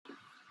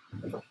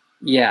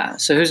Yeah.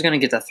 So who's gonna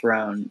get the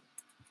throne?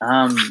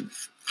 I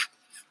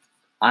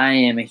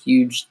am a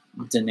huge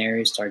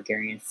Daenerys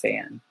Targaryen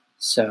fan,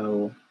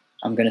 so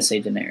I'm gonna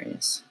say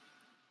Daenerys.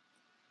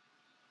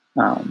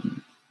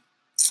 Um,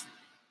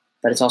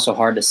 but it's also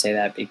hard to say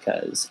that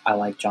because I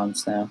like Jon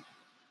Snow.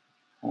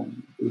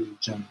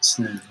 Jon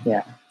Snow.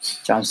 Yeah,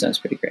 Jon Snow's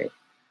pretty great.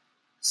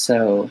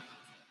 So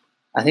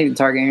I think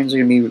the Targaryens are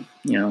going to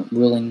be,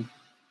 ruling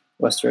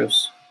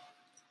Westeros,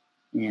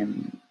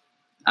 and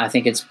I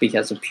think it's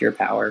because of pure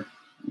power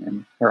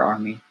and her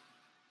army.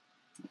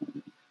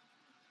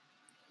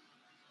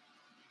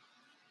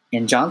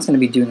 And Jon's going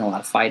to be doing a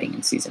lot of fighting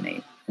in season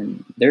 8,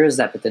 and there is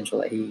that potential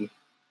that he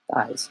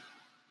dies.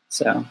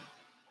 So,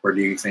 or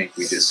do you think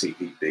we just see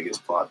the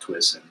biggest plot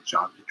twist and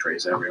Jon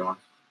betrays everyone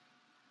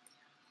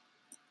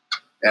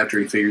after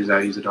he figures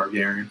out he's a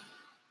Targaryen?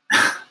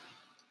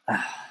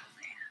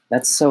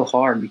 That's so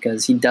hard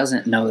because he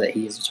doesn't know that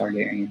he is a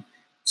Targaryen.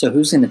 So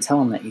who's going to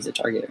tell him that he's a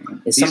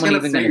Targaryen? Is someone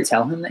even going to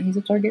tell him that he's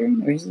a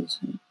Targaryen, or is it?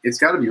 It's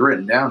got to be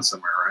written down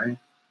somewhere, right?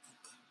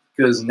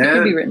 Because Ned it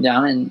could be written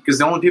down, and because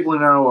the only people who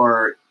know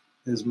are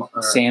his.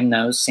 Sam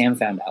knows. Sam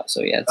found out.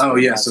 So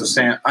yeah. So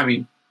Sam. I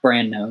mean,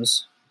 Bran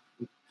knows.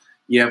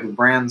 Yeah, but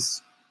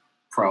Bran's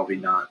probably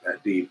not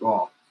that deep.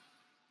 Well,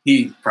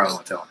 he probably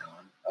won't tell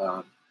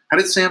anyone. How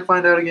did Sam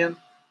find out again?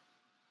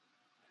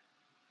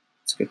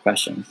 That's a good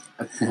question.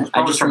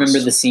 I just remember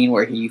the scene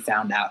where he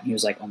found out and he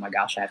was like, "Oh my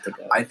gosh, I have to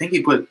go." I think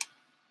he put.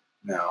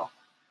 No,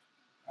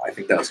 I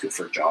think that was good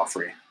for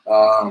Joffrey.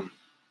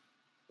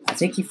 I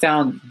think he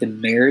found the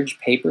marriage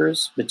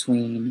papers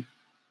between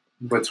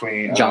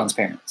Jon's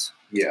parents.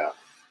 Yeah,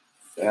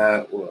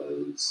 that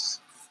was.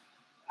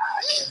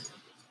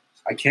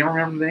 I can't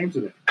remember the names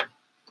of it.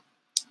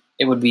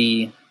 It would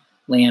be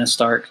Lyanna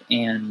Stark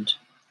and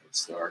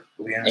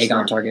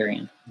Aegon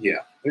Targaryen. Yeah,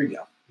 there you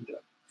go. Yeah.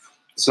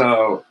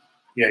 So,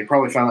 yeah, he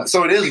probably found that.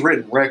 So it is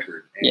written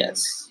record.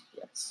 Yes.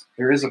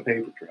 There is a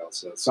paper trail.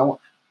 So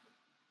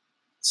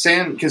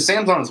because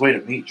Sam's on his way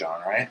to meet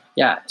Jon, right?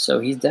 Yeah. So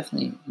he's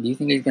definitely. Do you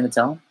think he's going to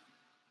tell him?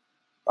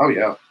 Oh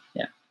yeah.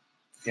 Yeah.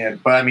 Yeah,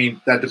 but I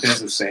mean that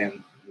depends if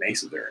Sam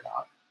makes it there or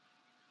not.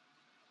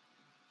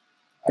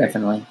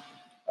 Definitely.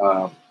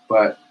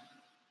 But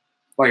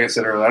like I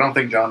said earlier, I don't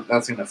think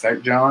that's going to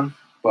affect Jon.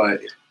 But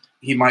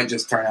he might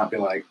just turn out and be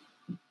like,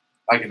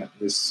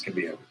 this can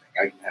be everything.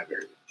 I can have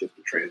everything. Just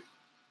betray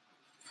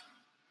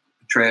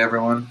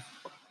everyone.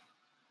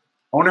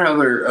 I wonder how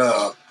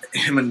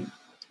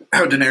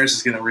Daenerys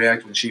is going to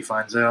react when she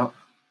finds out.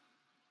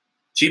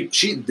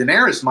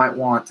 Daenerys might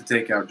want to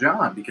take out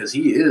Jon because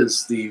he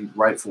is the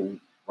rightful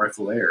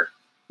heir.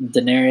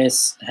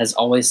 Daenerys has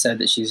always said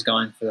that she's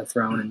going for the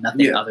throne and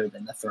nothing other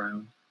than the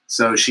throne.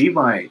 So she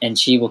might, and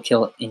she will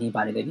kill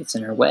anybody that gets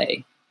in her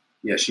way.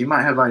 Yeah, she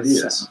might have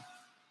ideas.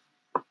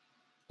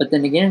 But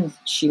then again,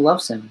 she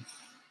loves him.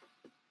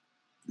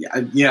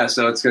 Yeah.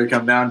 So it's going to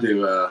come down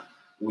to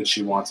which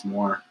she wants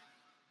more.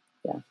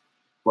 Yeah.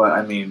 But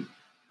I mean,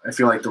 I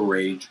feel like the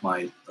rage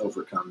might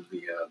overcome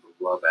the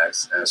love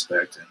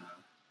aspect and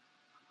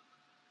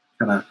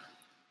kind of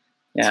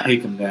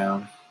take him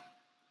down.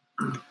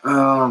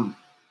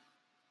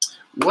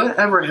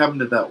 Whatever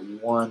happened to that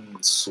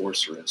one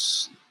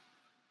sorceress?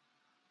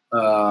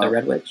 The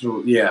Red Witch?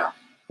 Yeah.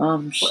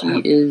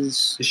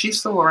 Is she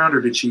still around, or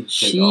did she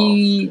take off?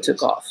 She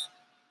took off.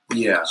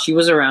 Yeah. She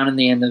was around in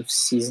the end of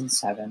season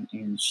 7,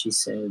 and she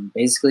said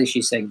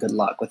good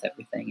luck with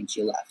everything, and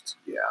she left.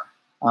 Yeah.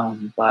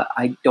 But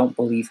I don't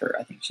believe her.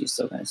 I think she's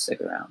still going to stick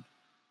around.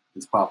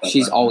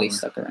 She's always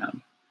stuck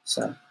around.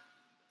 So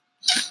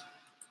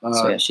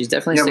yeah, she's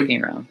definitely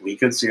sticking around. We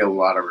could see a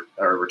lot of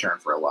return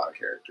for a lot of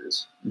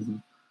characters.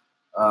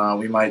 Mm-hmm.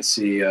 We might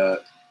see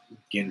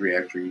Gendry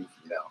actually,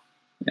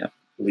 yeah,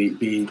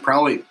 be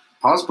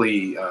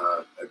possibly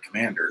a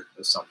commander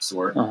of some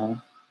sort.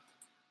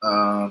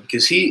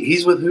 Because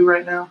he's with who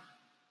right now?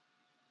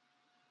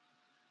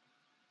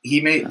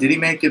 Did he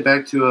make it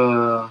back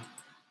to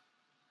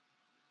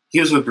he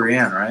was with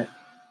Brienne, right?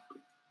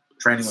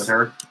 Training with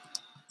her,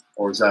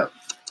 or is that?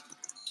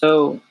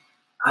 So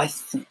I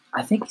think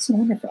he's in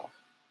Winterfell.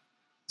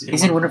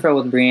 He's in Winterfell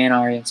with Brienne,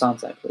 Arya, and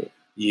Sansa, I believe.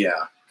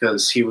 Yeah,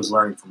 because he was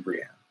learning from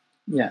Brienne.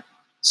 Yeah.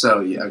 So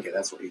yeah, okay,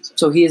 that's what he's in.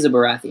 So he is a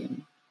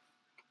Baratheon,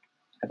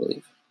 I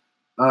believe.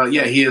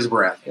 Yeah, he is a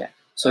Baratheon. Yeah.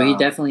 So he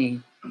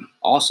definitely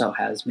also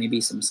has maybe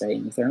some say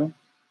in the throne.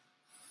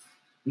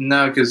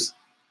 No, because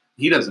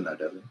he doesn't know,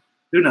 does he?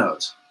 Who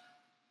knows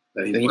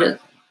that he's Baratheon?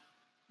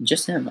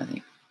 Just him, I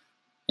think.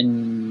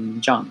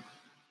 And Jon.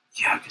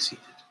 Yeah, because he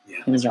did.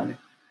 Yeah. Him and Jon.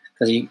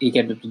 Because he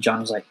came up to Jon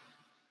and was like,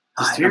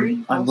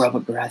 I'm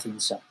Robert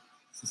Baratheon, so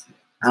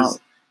I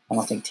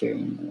don't think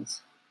Tyrion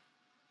is.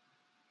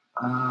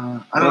 I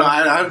don't know.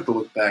 I have to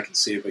look back and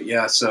see, but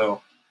yeah,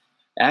 so.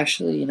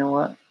 Actually, you know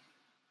what?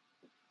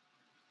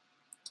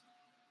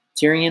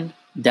 Tyrion,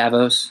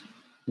 Davos,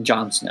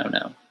 Jon Snow,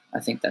 no. I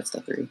think that's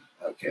the 3.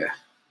 Okay.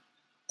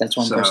 That's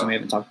one person we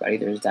haven't talked about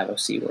either is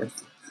Davos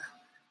Seaworth.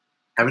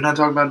 Have we not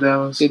talked about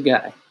Davos? Good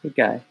guy.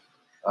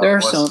 There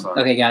are some.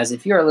 Okay, guys,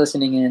 if you are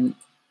listening in,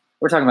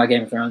 we're talking about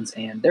Game of Thrones,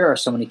 and there are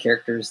so many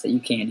characters that you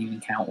can't even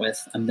count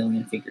with a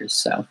million fingers.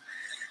 So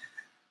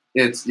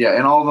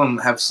and all of them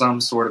have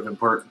some sort of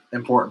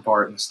important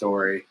part in the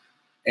story,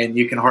 and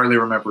you can hardly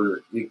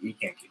remember. You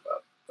can't keep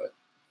up, but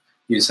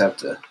you just have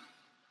to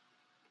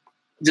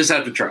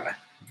try.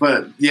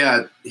 But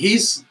yeah,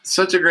 he's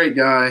such a great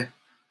guy.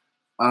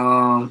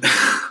 I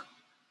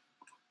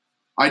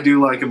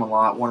do like him a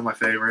lot. One of my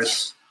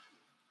favorites.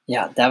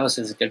 yeah, Davos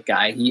is a good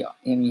guy.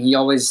 He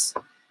always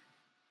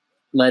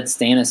led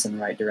Stannis in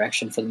the right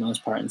direction for the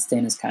most part, and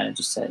Stannis kind of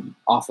just said,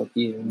 "Off with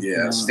you."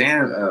 Yeah,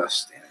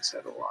 Stannis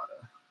had a lot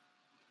of.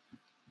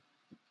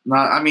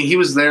 Not, I mean, he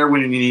was there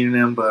when you needed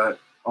him, but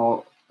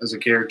as a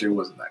character, he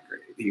wasn't that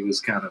great. He was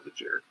kind of a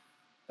jerk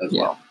as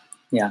well.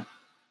 Yeah.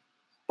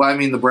 But I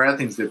mean, the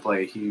Baratheons did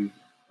play.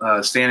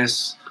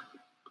 Stannis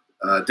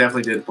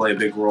definitely did play a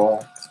big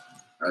role.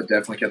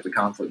 Definitely kept the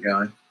conflict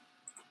going.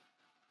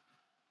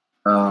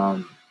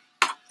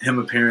 Him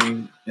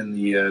appearing in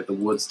the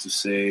woods to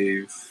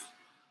save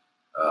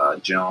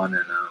Jon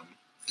and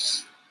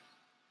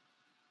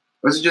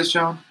was it just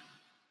Jon?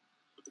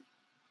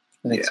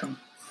 I think so.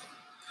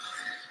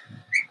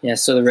 Yeah,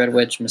 so the Red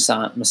Witch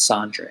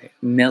Melisandre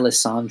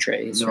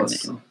is her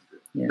name.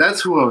 Yeah.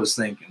 That's who I was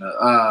thinking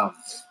of.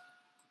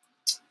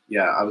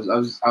 Yeah, I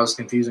was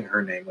confusing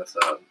her name with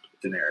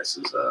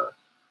Daenerys'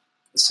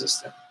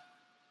 assistant.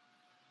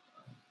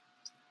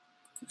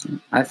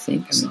 I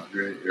think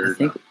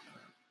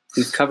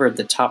we've covered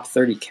the top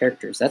 30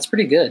 characters. That's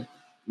pretty good.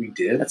 We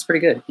did? That's pretty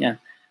good, yeah.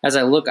 As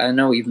I look, I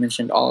know you've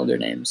mentioned all of their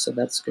names, so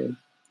that's good.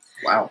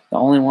 Wow. The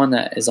only one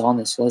that is on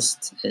this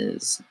list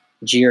is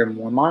Jeor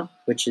Mormont,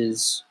 which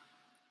is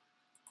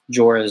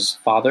Jorah's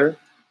father,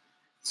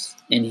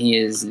 and he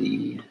is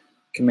the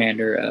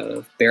commander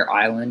of Bear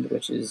Island,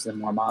 which is the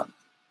Mormont.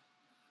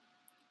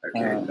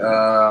 Okay.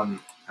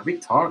 Have we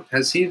talked?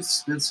 Has he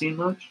been seen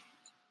much?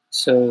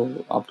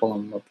 So I'll pull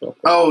him up real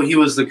quick. Oh, he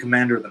was the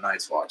commander of the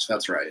Night's Watch.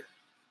 That's right.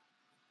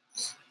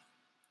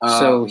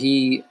 So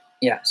he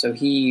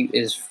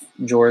is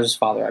Jorah's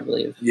father, I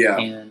believe. Yeah.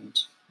 And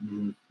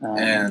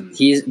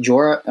he's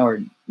Jeor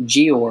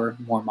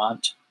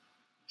Mormont.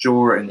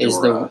 Jorah and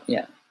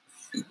Jorah.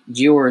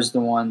 Jeor is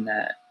the one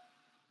that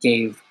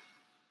gave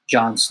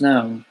Jon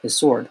Snow his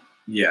sword.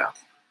 Yeah.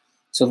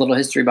 So a little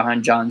history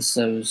behind Jon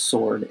Snow's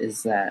sword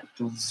is that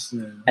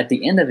at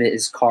the end of it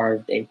is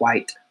carved a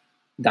white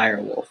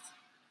direwolf.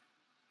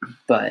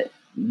 But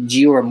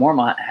Jeor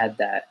Mormont had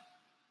that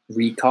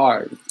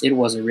recarved. It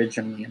was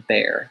originally a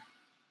bear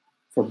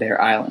for Bear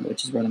Island,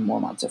 which is where the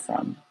Mormonts are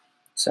from.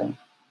 So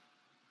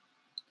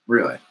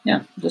really?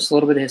 Yeah, just a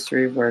little bit of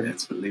history where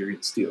it's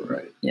Valyrian steel,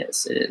 right?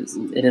 Yes, it is.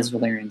 Ooh. It is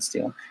Valyrian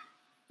steel.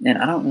 And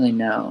I don't really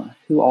know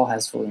who all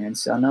has Valyrian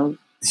steel. I know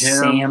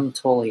Sam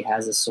Tully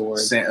has a sword.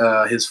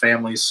 His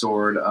family's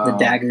sword. The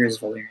dagger is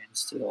Valyrian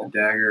steel. The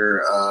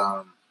dagger,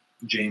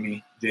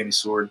 Jaime's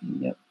sword.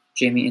 Yep.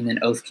 Jaime, and then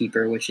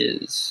Oathkeeper, which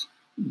is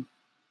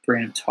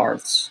Brienne of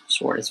Tarth's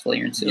sword, is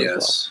Valyrian steel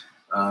as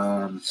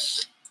well.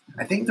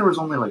 I think there was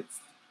only like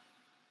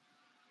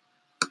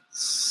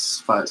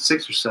 6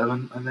 or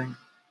 7, I think.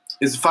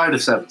 It's 5 to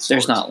 7 swords.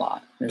 There's not a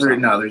lot. There's very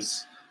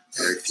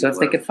so if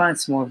they could find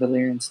some more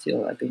Valyrian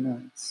steel, that'd be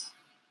nice.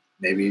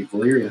 Maybe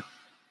Valyria.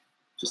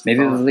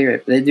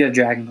 Valyria. They do have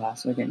dragon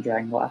glass. They're getting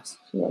dragon glass,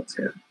 so that's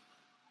good.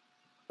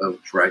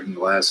 Dragon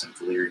glass and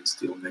Valyrian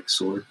steel mixed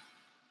sword.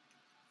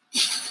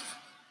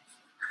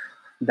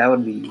 That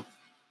would be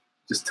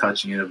just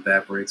touching it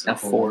evaporates a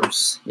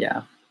force.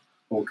 Yeah.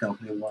 Whole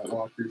company of White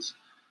Walkers.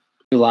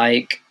 You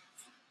like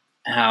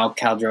how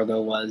Khal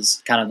Drogo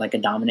was kind of like a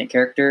dominant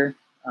character.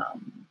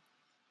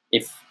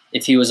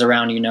 If he was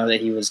around,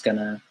 that he was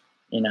gonna,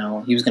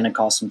 he was gonna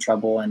cause some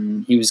trouble,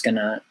 and he was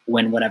gonna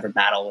win whatever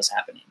battle was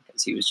happening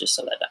because he was just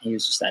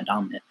that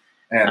dominant.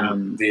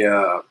 And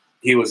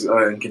he was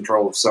in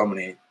control of so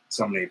many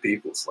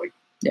people. Like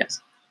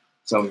yes,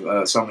 so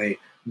many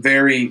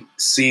very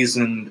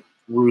seasoned,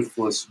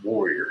 ruthless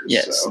warriors.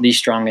 Yes, the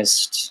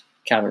strongest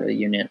cavalry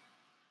unit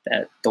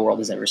that the world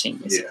has ever seen,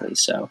 basically.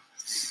 Yeah.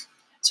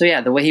 So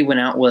yeah, the way he went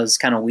out was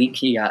kind of weak.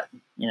 He got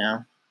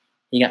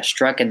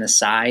struck in the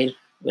side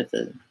with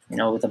a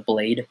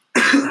blade,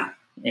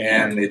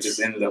 and it just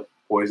ended up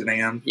poisoning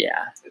him.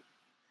 Yeah.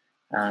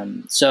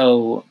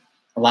 So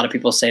a lot of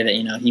people say that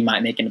he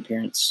might make an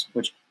appearance,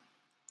 which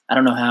I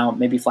don't know how.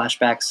 Maybe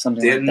flashbacks,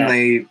 something like that. Didn't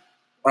they?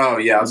 Oh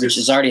yeah, which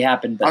has already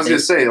happened. But I was gonna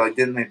say,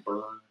 didn't they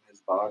burn his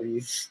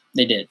body?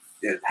 They did.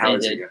 Yeah. How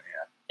is it going?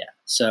 Yeah.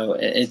 So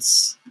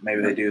it's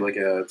maybe they do like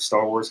a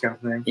Star Wars kind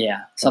of thing.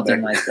 Yeah,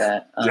 something like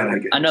that.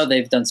 I know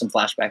they've done some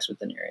flashbacks with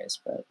Daenerys,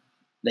 but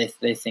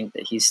they think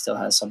that he still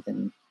has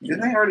something.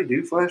 Didn't they already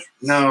do flash?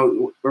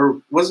 No,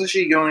 or wasn't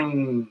she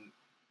going?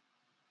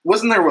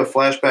 Wasn't there a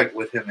flashback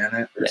with him in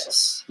it?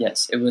 Yes,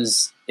 yes. It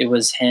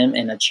was him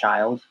and a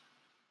child.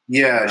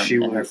 Yeah, she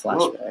in her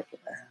flashback.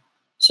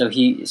 So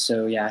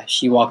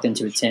she walked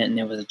into a tent and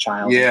there was a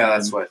child. Yeah,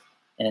 that's what.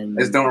 And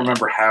I just don't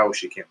remember how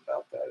she came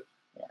about that.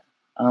 Yeah,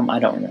 I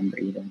don't remember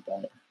either,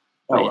 but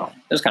well,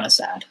 it was kind of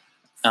sad.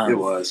 It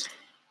was.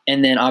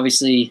 And then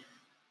obviously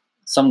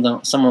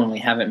someone we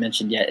haven't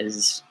mentioned yet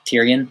is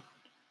Tyrion.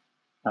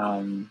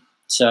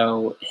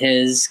 So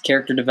his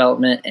character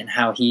development and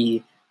how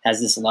he has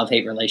this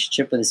love-hate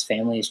relationship with his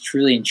family is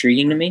truly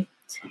intriguing to me.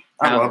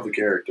 I love the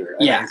character.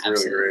 I think he's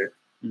really great.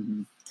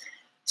 Mm-hmm.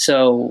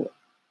 So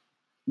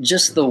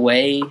just the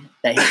way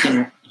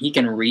that he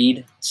can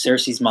read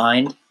Cersei's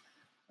mind,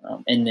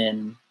 and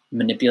then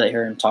manipulate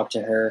her and talk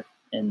to her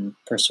and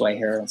persuade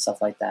her and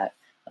stuff like that,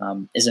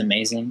 is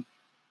amazing.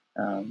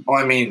 Well,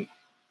 I mean,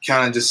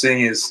 kind of just seeing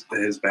his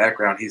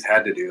background, he's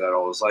had to do that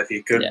all his life.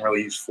 He couldn't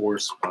really use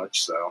force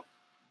much, so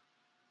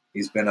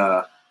he's been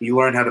he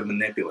learned how to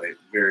manipulate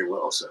very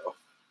well. So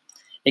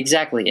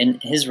exactly,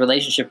 and his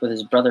relationship with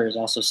his brother is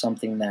also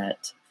something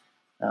that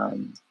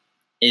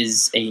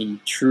is a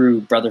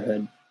true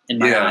brotherhood in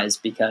my eyes,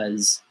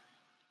 because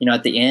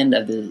at the end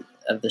of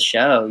the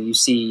show, you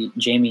see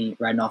Jaime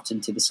riding off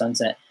into the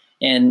sunset,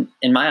 and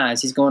in my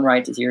eyes, he's going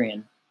right to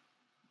Tyrion.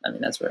 I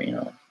mean, that's where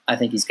I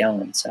think he's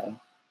going. So,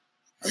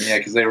 I mean, yeah,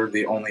 because they were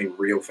the only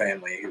real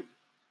family who,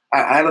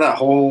 out of that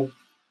whole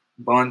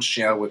bunch,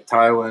 with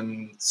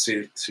Tywin,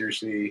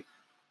 Cersei.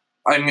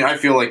 I mean, I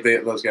feel like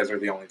those guys are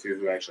the only two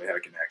who actually had a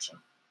connection.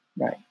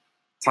 Right.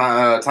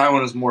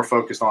 Tywin is more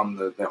focused on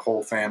the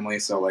whole family,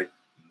 so like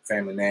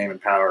family name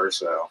and power.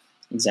 So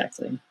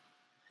exactly.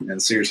 And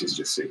Cersei's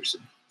just Cersei.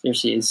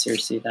 Cersei is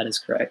Cersei. That is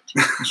correct.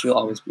 She'll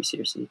always be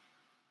Cersei.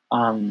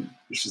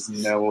 There's just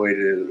no way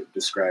to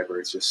describe her.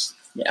 It's just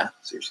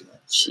Cersei.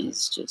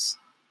 She's just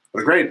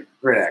a great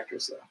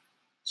actress, though.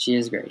 She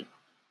is great.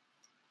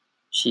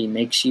 She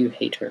makes you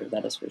hate her.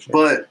 That is for sure.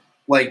 But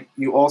like,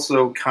 you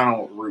also kind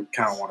of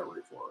want to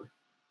root for her.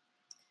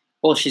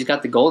 Well, she's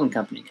got the Golden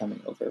Company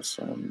coming over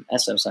from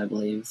Essos, I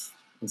believe,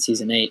 in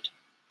season 8.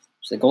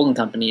 So the Golden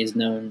Company is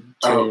known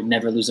to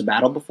never lose a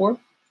battle before.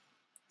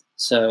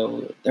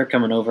 So they're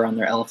coming over on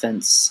their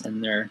elephants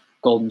and their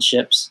golden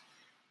ships,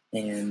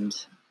 and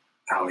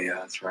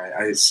that's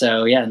right.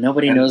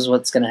 Nobody knows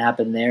what's going to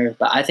happen there,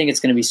 but I think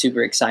it's going to be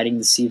super exciting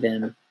to see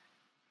them.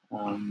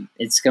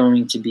 It's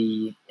going to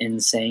be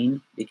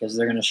insane because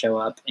they're going to show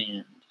up,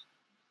 and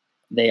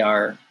they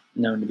are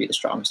known to be the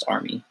strongest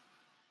army.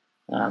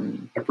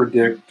 I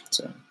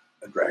predict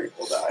a dragon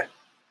will die.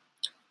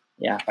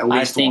 Yeah, at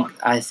least one.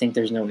 I think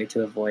there's no way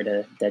to avoid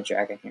a dead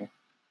dragon here.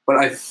 But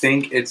I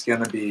think it's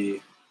going to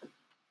be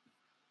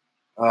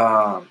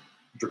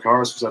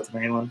Dracarys. Was that the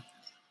main one?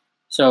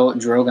 So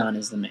Drogon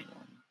is the main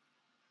one.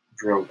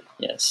 Drogon.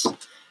 Yes.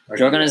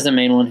 Okay. Drogon is the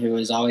main one who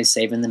is always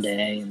saving the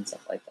day and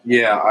stuff like that.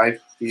 Yeah, I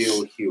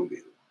feel he'll be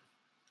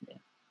the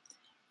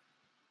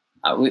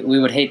one. We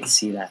would hate to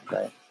see that,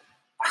 but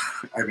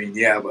I mean,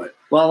 but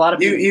a lot of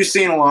people, you've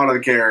seen a lot of the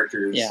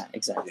characters. Yeah,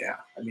 exactly. Yeah,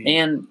 I mean,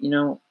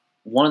 and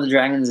one of the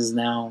dragons is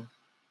now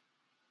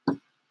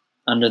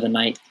under the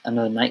Night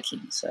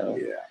King. So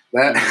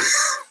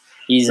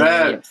he's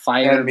a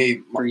fire. Had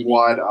me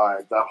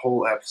wide-eyed. That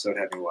whole episode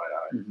had me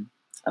wide-eyed. Mm-hmm.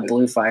 A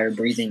blue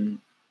fire-breathing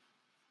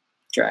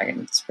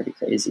dragon. It's pretty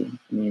crazy.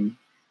 I mean,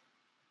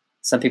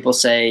 some people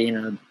say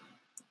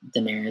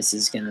Daenerys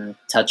is gonna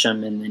touch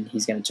him and then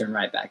he's gonna turn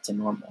right back to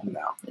normal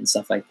and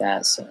stuff like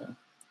that. So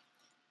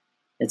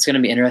it's gonna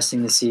be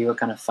interesting to see what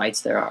kind of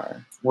fights there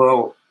are.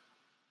 Well,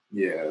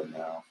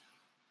 no.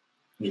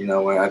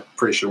 I'm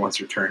pretty sure once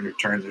your turn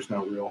returns, there's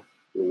no real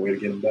way to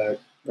get him back.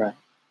 Right.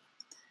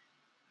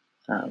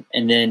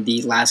 And then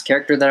the last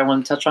character that I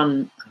want to touch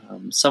on,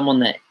 someone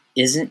that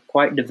isn't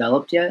quite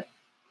developed yet,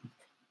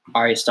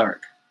 Arya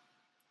Stark.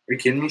 Are you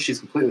kidding me? She's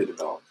completely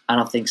developed. I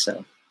don't think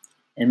so.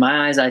 In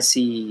my eyes, I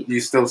see. You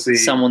still see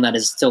someone that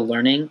is still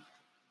learning,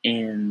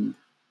 and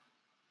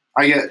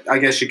I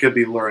guess she could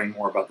be learning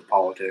more about the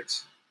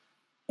politics.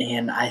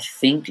 And I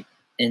think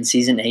in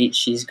season 8,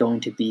 she's going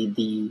to be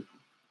the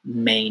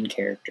main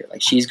character.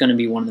 Like, she's going to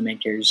be one of the main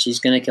characters. She's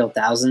going to kill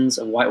thousands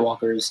of White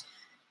Walkers,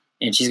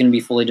 and she's going to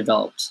be fully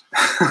developed.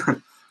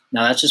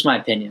 Now, that's just my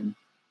opinion,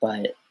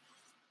 but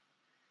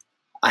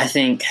I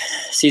think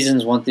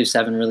seasons 1 through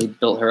 7 really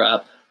built her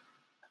up.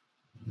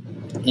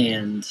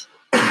 And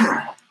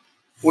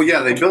well,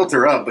 yeah, they built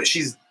her up, but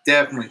she's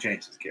definitely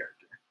changed as a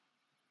character.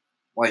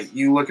 Like,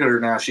 you look at her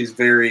now, she's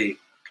very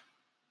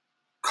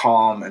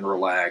calm and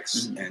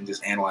relaxed and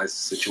just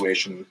analyzes the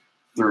situation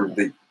through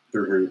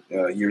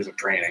her years of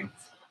training.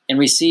 And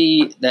we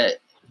see that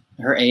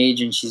her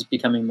age, and she's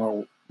becoming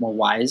more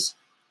wise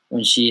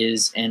when she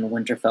is in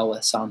Winterfell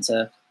with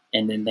Sansa,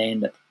 and then they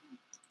end up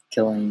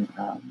killing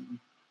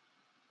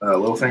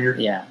Littlefinger?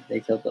 Yeah, they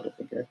killed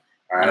Littlefinger.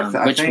 All right,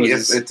 I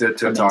think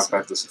to talk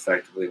about this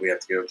effectively, we have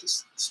to go to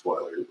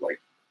spoilers,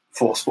 like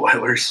full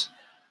spoilers.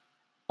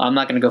 I'm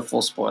not going to go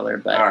full spoiler,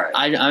 but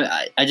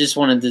I just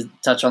wanted to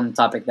touch on the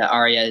topic that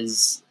Arya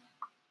is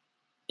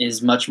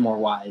much more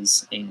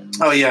wise. And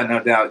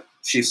no doubt.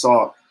 She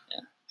saw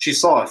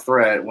a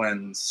threat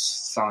when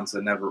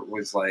Sansa never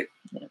was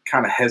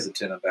kind of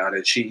hesitant about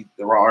it.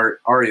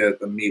 Arya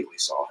immediately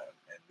saw him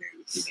and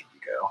knew he needed to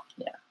go.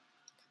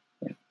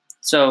 Yeah.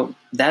 So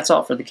that's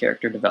all for the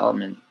character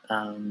development.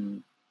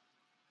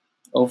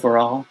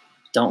 Overall,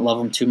 don't love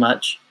them too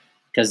much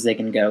because they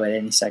can go at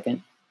any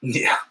second.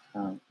 Yeah.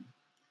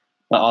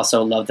 but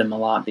also love them a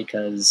lot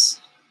because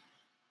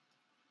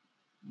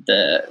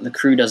the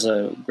crew does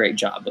a great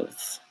job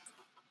of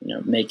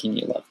making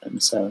you love them.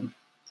 So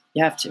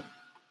you have to.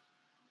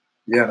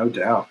 Yeah, no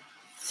doubt.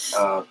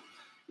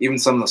 Even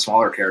some of the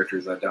smaller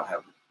characters that don't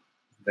have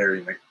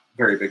very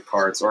big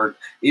parts, or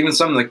even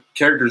some of the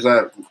characters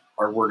that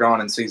were gone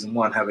in season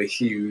 1 have a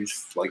huge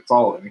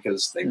following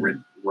because they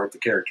wrote the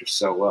characters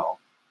so well.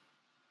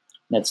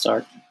 Ned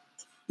Stark.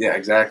 Yeah,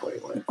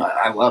 exactly.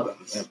 I love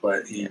him,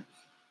 but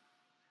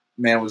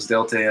man was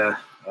dealt a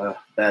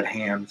bad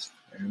hand.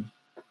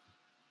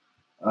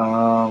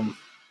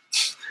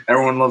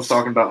 Everyone loves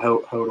talking about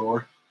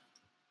Hodor.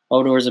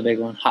 Hodor's a big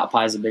one. Hot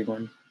Pie's a big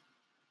one.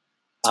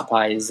 Hot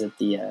Pie is at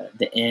the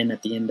inn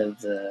at the end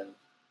of the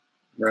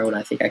road.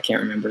 I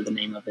can't remember the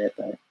name of it,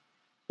 but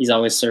he's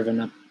always serving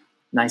up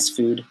nice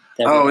food.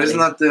 Oh, isn't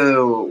that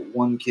the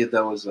one kid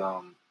that was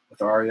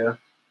with Arya?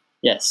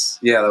 Yes.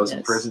 Yeah, that was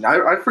in prison.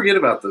 I forget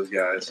about those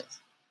guys.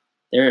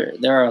 Yes.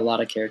 There are a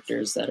lot of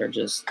characters that are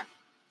just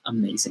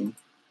amazing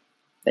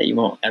that you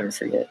won't ever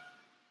forget.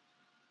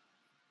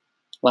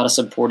 A lot of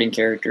supporting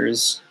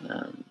characters.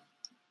 The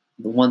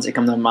ones that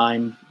come to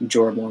mind,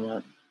 Jorah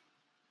Mormont,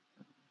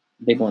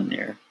 big one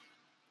there.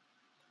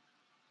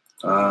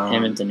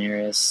 Him and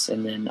Daenerys,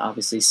 and then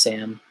obviously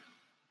Sam.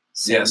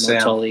 Sam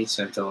Tully.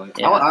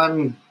 Yeah.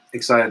 I'm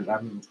excited.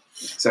 I'm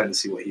excited to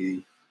see what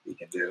he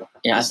can do.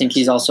 Yeah, I think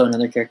he's also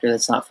another character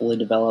that's not fully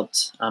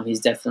developed. He's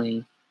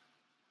definitely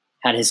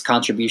had his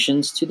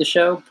contributions to the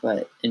show,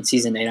 but in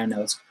season 8, I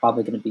know it's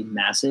probably going to be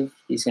massive.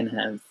 He's going to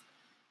have,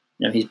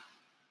 he's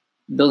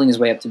building his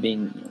way up to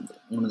being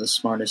one of the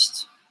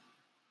smartest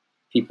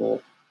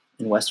people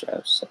in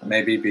Westeros. So.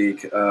 Maybe be,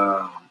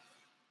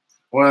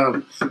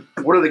 well,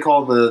 what do they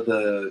call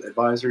the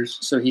advisors?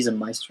 So he's a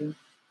Maester.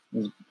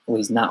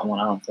 He's not one.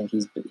 I don't think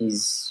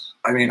he's.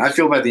 I mean, I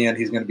feel by the end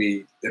he's going to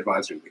be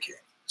advisor to the king.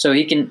 So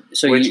he can.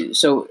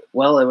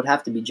 Well, it would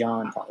have to be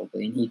Jon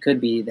probably, and he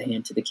could be the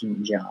hand to the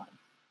king, Jon,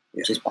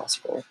 which is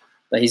possible.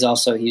 But he's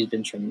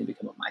been training to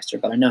become a Maester.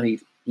 But I know he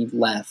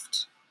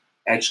left.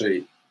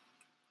 Actually,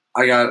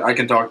 I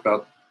can talk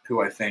about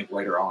who I think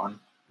later on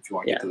if you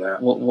want to get to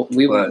that.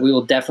 We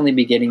will definitely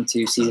be getting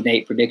to season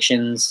 8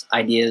 predictions,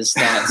 ideas,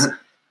 thoughts.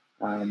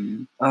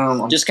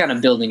 Just kind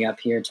of building up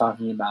here,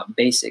 talking about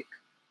basic,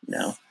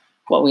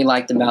 what we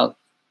liked about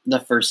the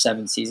first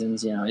 7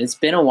 seasons. It's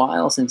been a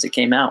while since it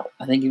came out.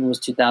 I think it was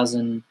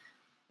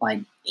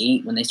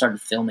 2008 when they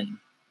started filming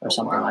or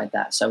something like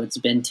that. So it's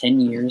been 10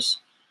 years.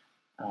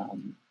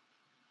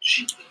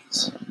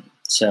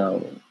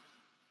 So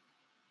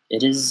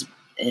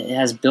it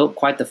has built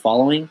quite the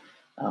following.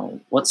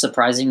 What's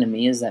surprising to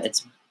me is that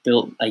it's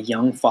built a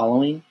young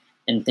following.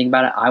 And think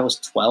about it, I was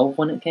 12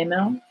 when it came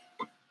out.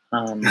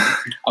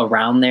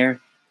 Around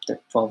there,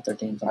 12,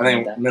 13, something I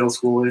think like that. Middle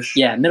school-ish.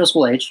 Yeah, middle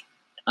school age.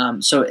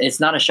 So it's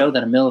not a show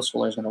that a middle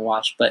schooler is going to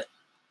watch, but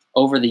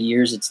over the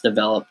years it's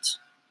developed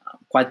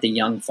quite the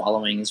young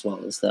following as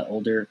well as the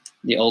older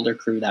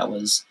crew that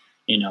was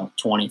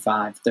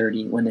 25,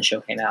 30 when the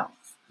show came out.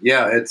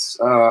 Yeah, it's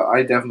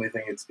I definitely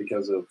think it's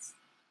because of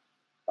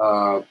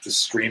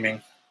just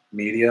streaming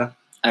media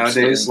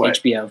nowadays, like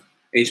HBO,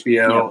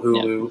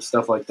 Hulu,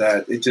 stuff like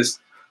that. It just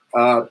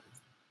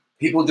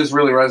people just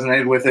really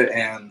resonated with it,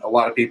 and a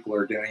lot of people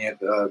are doing it.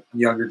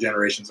 Younger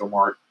generations are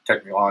more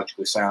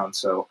technologically sound,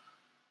 so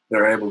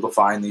they're able to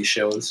find these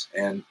shows,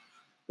 and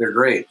they're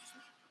great.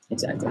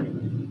 Exactly.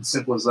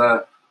 Simple as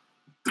that.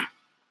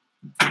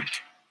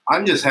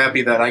 I'm just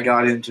happy that I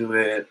got into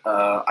it,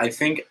 I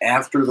think,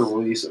 after the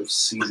release of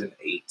Season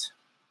 8.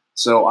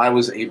 So I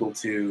was able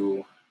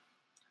to...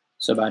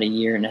 So about a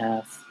year and a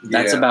half.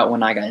 That's about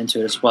when I got into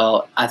it as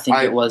well. I think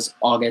it was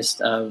August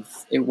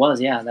of... It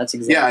was, yeah, that's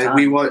exactly time.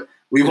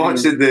 We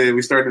watched it,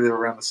 we started it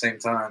around the same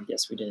time.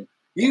 Yes, we did.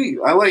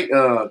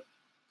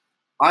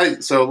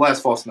 So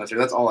last fall semester,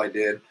 that's all I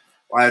did.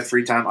 I had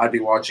free time. I'd be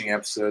watching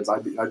episodes.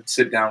 I'd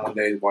sit down one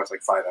day to watch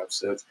 5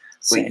 episodes.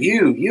 Same. But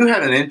you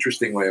had an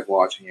interesting way of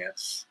watching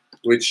it,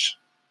 which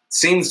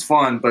seems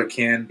fun, but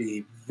can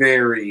be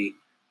very,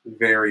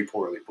 very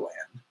poorly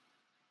planned.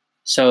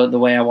 So the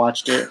way I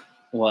watched it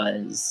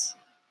was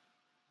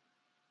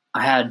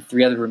I had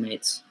 3 other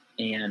roommates,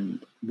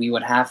 and we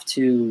would have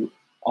to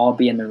all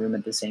be in the room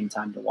at the same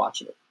time to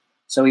watch it.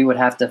 So we would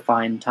have to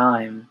find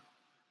time.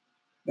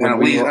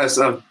 And that's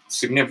a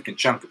significant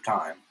chunk of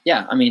time.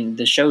 Yeah, I mean,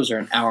 the shows are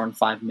an hour and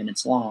 5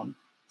 minutes long.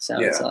 So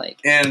it's like...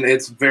 And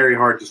it's very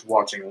hard just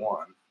watching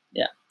one.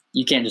 Yeah,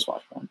 you can't just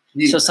watch one.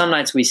 So some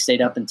nights we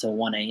stayed up until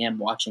 1 a.m.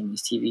 watching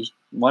this TV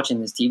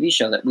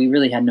show that we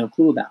really had no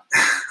clue about.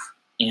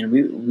 And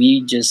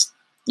we just,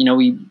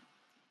 we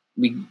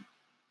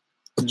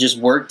just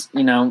worked,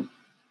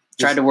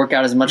 tried to work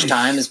out as much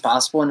time as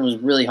possible, and it was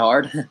really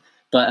hard.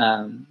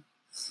 But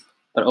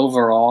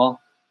overall...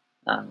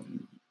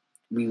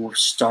 we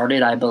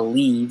started, I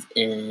believe,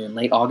 in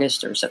late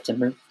August or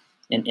September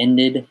and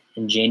ended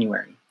in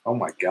January. Oh,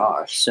 my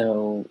gosh.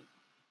 So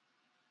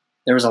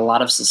there was a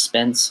lot of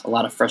suspense, a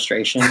lot of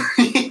frustration.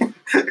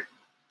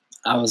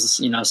 I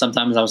was,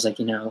 sometimes I was like,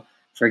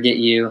 forget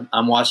you.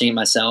 I'm watching it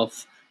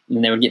myself. And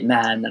then they would get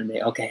mad, and then they'd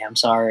be, okay, I'm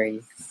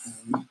sorry.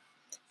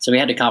 So we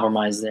had to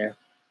compromise there.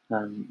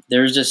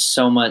 There's just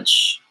so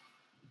much.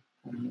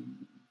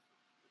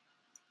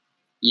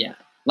 Yeah,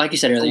 like you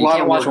said earlier, you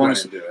can't watch one.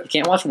 You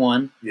can't watch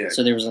one. Yeah.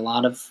 So there was a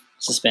lot of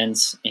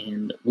suspense,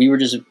 and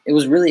it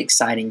was really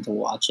exciting to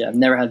watch it. I've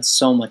never had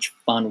so much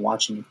fun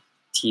watching a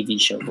TV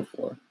show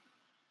before.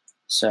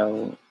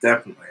 So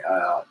definitely,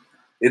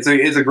 it's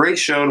a great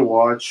show to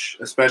watch,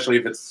 especially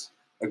if it's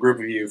a group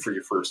of you for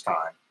your first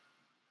time.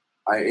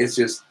 It's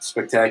just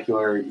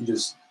spectacular. You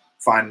just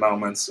find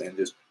moments and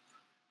just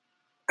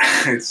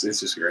it's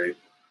just great.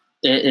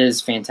 It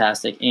is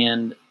fantastic,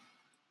 and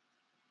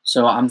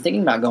so I'm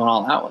thinking about going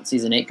all out when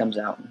season 8 comes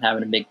out and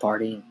having a big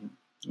party,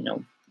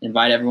 and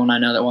invite everyone I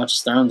know that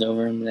watches Thrones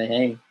over and say,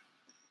 hey.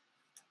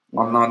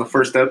 On the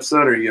first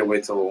episode, or you gotta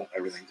wait till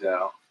everything's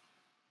out?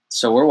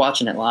 So we're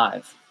watching it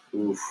live.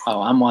 Oof.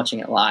 Oh, I'm watching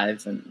it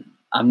live, and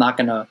I'm not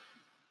gonna.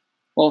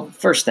 Well,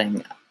 first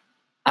thing,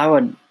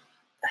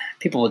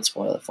 people would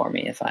spoil it for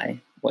me if I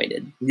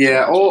waited.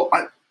 Yeah.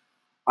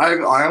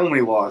 I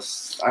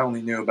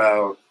only knew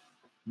about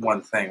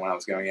one thing when I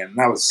was going in, and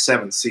that was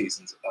 7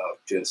 seasons of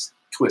just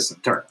twists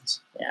and turns.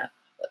 Yeah.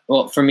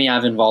 Well, for me,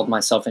 I've involved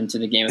myself into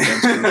the Game of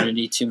Thrones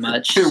community too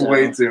much. You're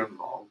way too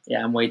involved.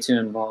 Yeah, I'm way too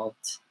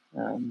involved.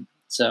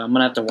 So I'm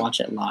gonna have to watch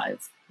it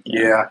live.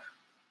 Yeah.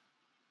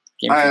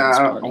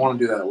 I want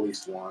to do that at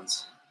least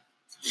once.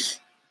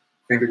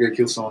 Think they're gonna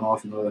kill someone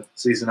off in the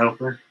season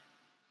opener?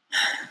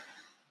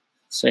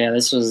 So yeah,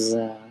 this was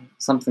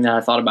something that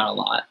I thought about a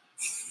lot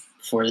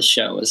for the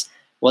show. Is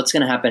what's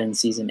gonna happen in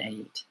season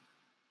 8?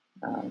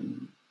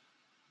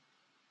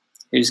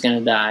 Who's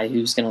gonna die?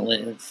 Who's gonna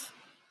live?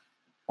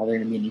 Are there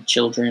gonna be any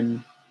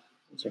children?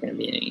 Is there gonna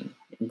be any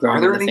growing?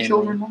 Are there any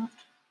children left?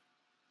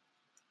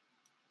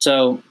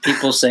 So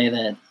people say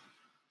that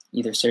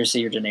either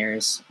Cersei or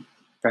Daenerys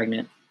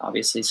pregnant.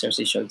 Obviously,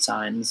 Cersei showed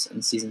signs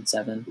in season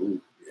 7.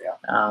 Ooh,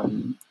 yeah.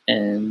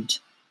 And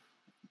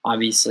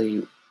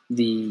obviously,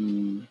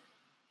 the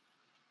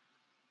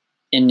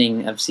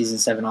ending of season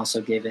 7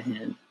 also gave a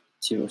hint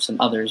to some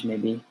others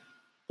maybe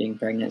being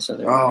pregnant. So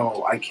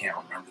I can't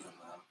remember them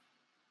though.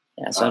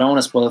 Yeah, so I don't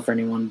want to spoil it for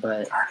anyone,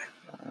 but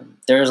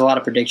there's a lot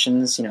of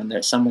predictions.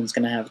 Someone's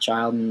going to have a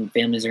child and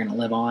families are going to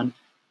live on,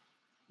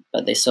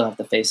 but they still have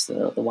to face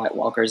the White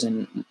Walkers.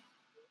 And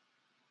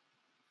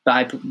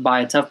by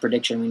a tough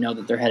prediction, we know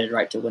that they're headed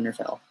right to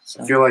Winterfell.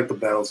 So. I feel like the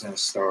battle's going to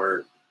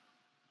start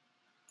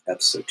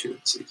episode 2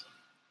 of the season,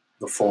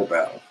 the full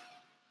battle.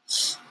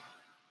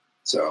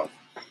 So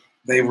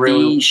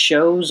the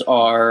shows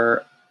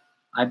are,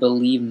 I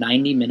believe,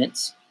 90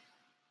 minutes.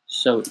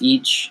 So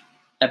each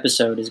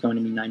episode is going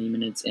to be 90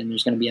 minutes, and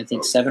there's going to be, I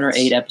think, 7 or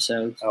 8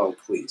 episodes. Oh,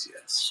 please,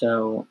 yes.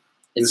 So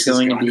it's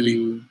going to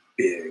be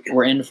big.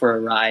 We're in for a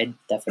ride,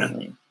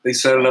 definitely. They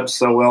set it up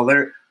so well.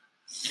 They're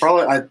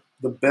probably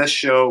the best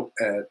show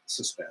at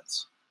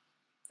suspense,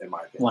 in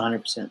my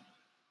opinion. 100%.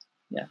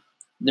 Yeah.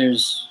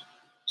 There's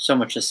so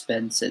much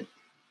suspense, it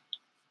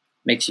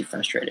makes you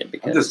frustrated.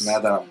 Because I'm just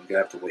mad that I'm going to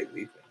have to wait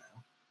weekly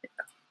now.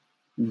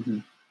 Yeah. Mm-hmm.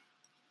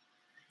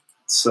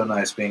 It's so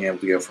nice being able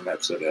to go from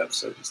episode to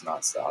episode, just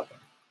not stopping.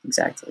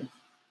 Exactly.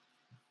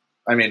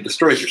 I mean, it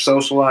destroys your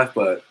social life,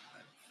 but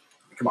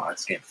come on,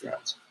 it's Game of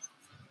Thrones.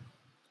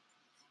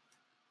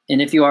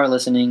 And if you are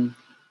listening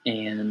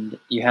and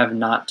you have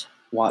not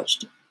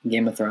watched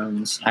Game of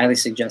Thrones, highly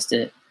suggest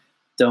it.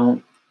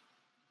 Don't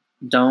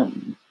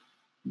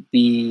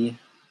be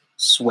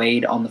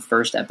swayed on the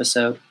first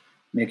episode.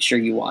 Make sure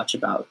you watch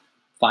about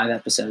 5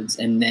 episodes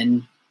and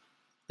then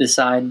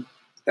decide.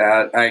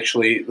 That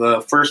actually,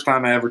 the first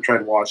time I ever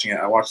tried watching it,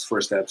 I watched the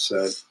first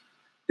episode.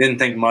 Didn't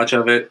think much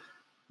of it.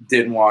 I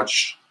didn't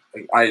watch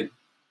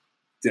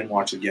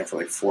it again for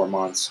like 4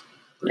 months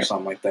or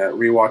something like that.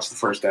 Rewatched the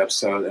first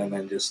episode and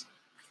then just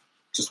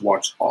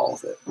watched all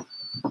of it.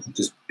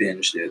 Just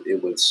binged it.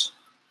 It was.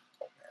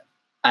 Oh, man.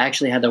 I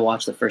actually had to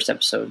watch the first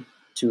episode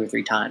 2 or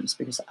 3 times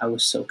because I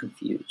was so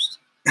confused.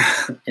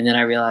 And then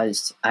I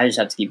realized I just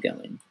have to keep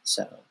going.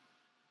 So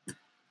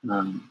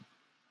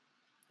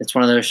it's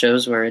one of those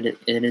shows where it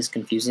is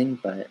confusing,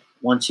 but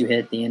once you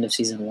hit the end of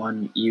season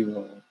 1, you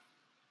will,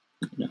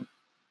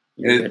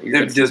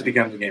 it just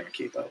becomes a game of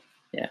keep up.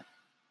 Yeah.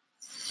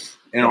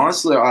 And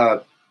honestly,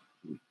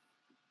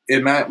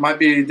 it might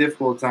be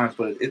difficult at times,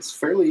 but it's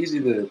fairly easy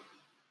to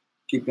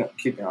keep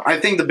going. I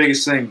think the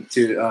biggest thing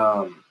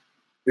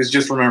is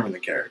just remembering the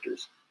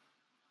characters.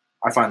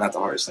 I find that the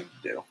hardest thing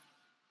to do.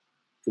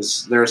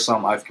 Because there are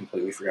some I've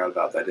completely forgot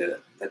about that did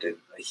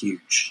a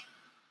huge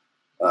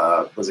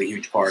was a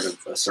huge part of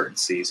a certain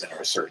season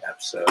or a certain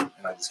episode,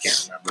 and I just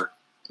can't remember.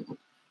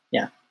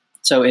 Yeah.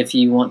 So if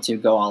you want to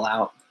go all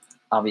out,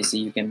 obviously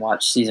you can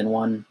watch season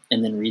 1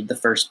 and then read the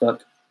first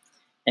book,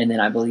 and then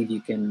I believe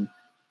you can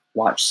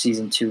watch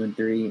season 2 and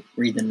 3,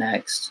 read the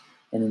next,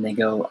 and then they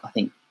go, I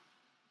think,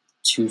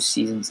 2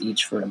 seasons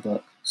each for a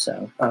book.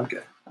 So okay.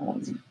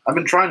 I've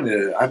been wanting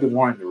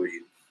to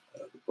read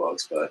the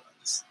books, but I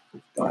just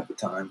don't have the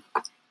time.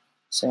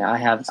 So I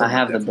have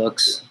the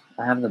books.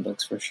 I have the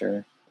books for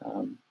sure.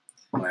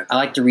 I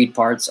like to read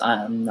parts.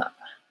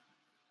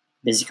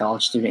 busy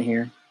college student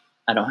here.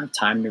 I don't have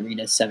time to read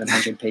a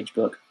 700-page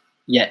book,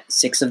 yet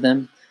 6 of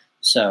them.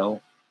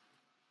 So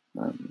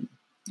I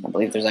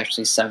believe there's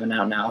actually 7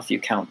 out now if you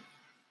count.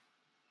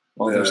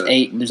 Well, there's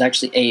 8. There's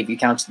actually 8 if you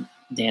count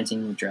Dance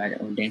with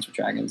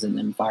Dragons, and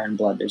then Fire and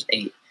Blood. There's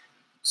 8.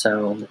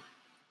 So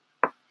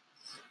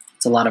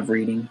it's a lot of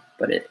reading,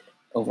 but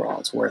overall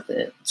it's worth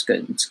it. It's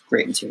good. It's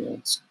great material.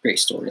 It's great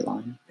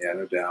storyline. Yeah,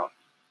 no doubt.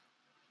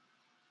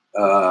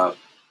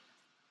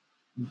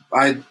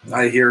 I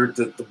hear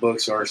that the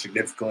books are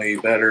significantly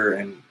better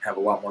and have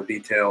a lot more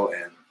detail,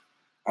 and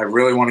I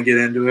really want to get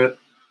into it.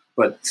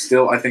 But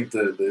still, I think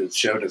the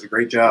show does a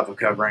great job of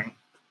covering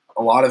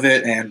a lot of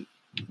it, and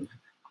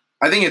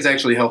I think it's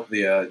actually helped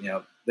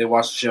they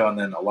watched the show and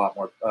then a lot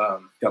more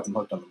got them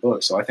hooked on the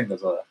book. So I think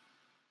that's a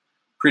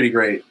pretty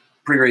great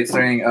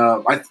thing.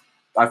 I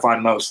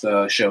find most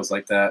shows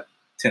like that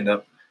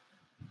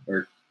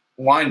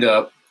wind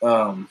up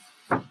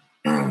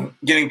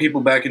getting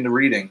people back into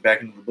reading,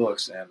 back into the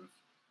books, and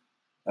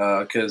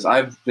because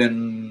I've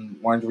been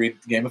wanting to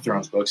read the Game of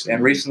Thrones books,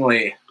 and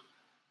recently,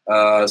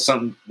 have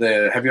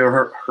you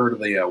ever heard of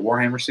the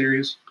Warhammer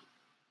series?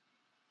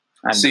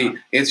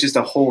 It's just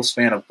a whole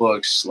span of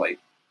books.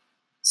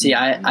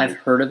 I've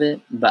heard of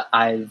it, but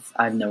I've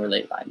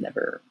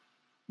never.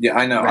 Yeah,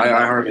 I know.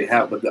 I hardly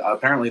have, but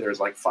apparently there's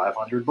like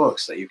 500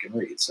 books that you can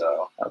read.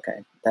 So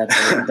okay,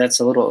 that's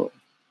a little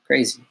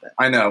crazy. But.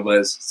 I know, but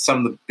it's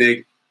some of the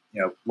big,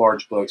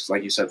 large books,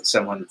 like you said, the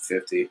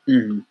 750.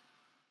 Mm-hmm.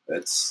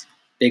 That's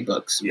big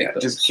books. Yeah,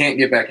 just can't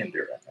get back into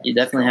it. Right now. You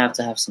definitely have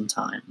to have some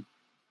time.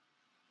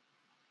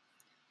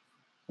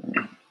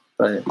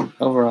 But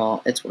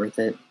overall, it's worth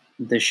it.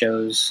 The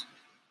show's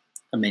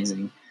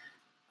amazing.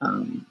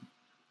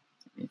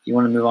 If you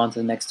want to move on to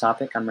the next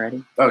topic, I'm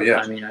ready. Oh yeah.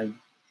 I mean,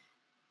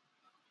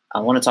 I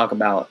want to talk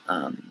about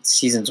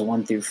seasons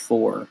 1 through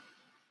 4.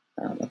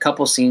 A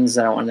couple scenes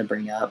that I wanted to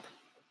bring up.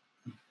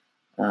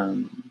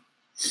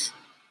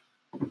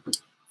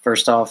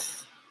 First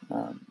off,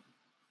 do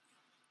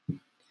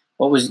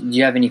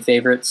you have any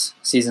favorites,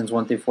 seasons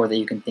 1 through 4 that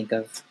you can think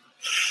of?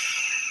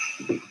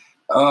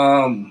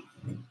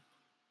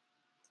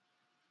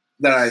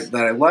 That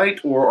I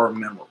liked or are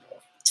memorable?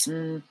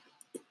 I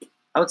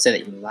would say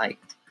that you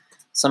liked.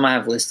 Some I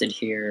have listed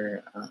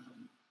here.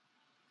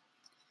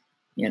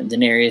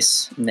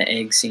 Daenerys in the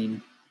egg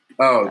scene.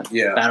 Oh,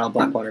 yeah. Battle of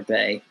Blackwater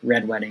Bay,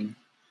 Red Wedding.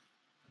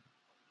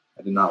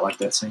 I did not like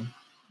that scene.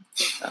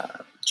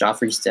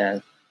 Joffrey's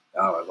death.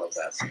 Oh, I love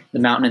that scene. The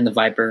Mountain and the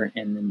Viper,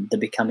 and then the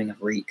becoming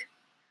of Reek.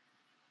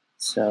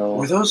 So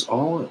were those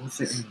all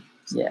within?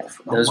 Yeah,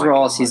 those were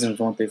all seasons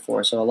 1 through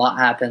 4. So a lot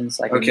happens.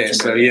 Okay,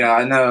 so yeah,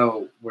 I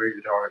know where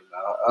you're talking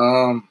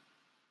about.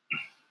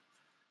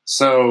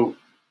 So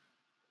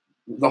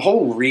the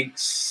whole Reek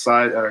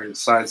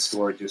side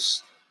story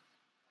just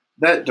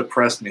that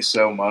depressed me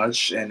so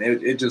much, and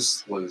it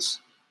just was.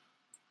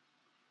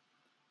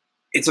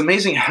 It's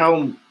amazing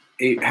how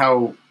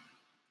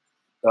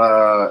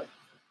well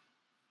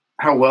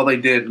they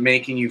did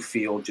making you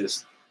feel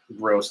just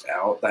grossed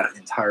out that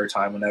entire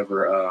time.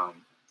 Whenever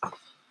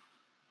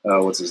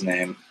what's his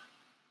name?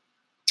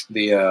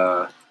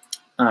 The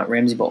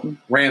Ramsay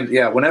Bolton.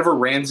 Whenever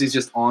Ramsay's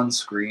just on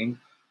screen,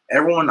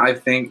 everyone, I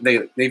think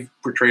they've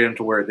portrayed him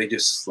to where they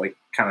just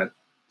kind of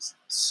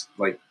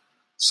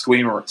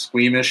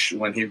squeamish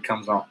when he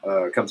comes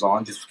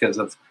on just because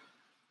of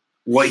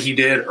what he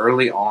did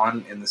early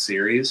on in the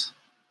series.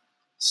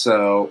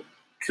 So,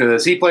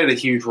 because he played a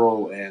huge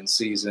role in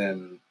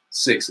season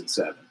 6 and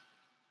 7,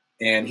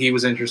 and he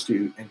was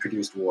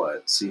introduced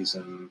what,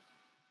 season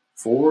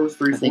 4,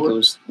 3, 4? I think it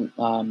was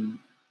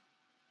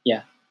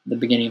the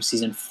beginning of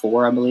season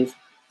 4, I believe.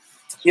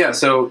 Yeah,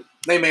 so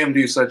they made him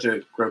do such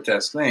a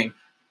grotesque thing,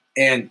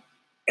 and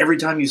every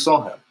time you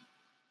saw him,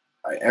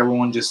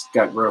 everyone just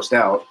got grossed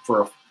out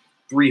for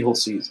 3 whole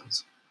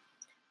seasons.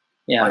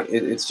 Yeah,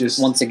 it's just,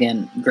 once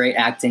again, great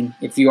acting.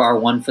 If you are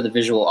one for the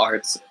visual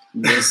arts,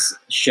 this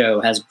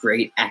show has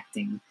great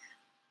acting,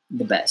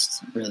 the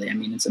best, really. I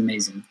mean, it's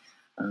amazing.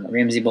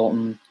 Ramsay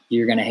Bolton,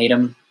 you're gonna hate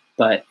him,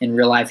 but in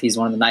real life, he's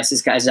one of the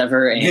nicest guys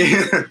ever, and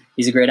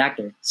he's a great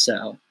actor.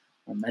 So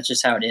that's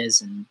just how it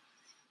is. And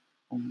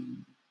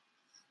then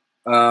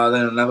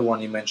another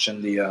one you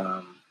mentioned,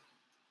 the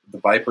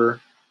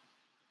Viper.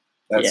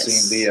 That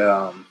scene,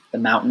 the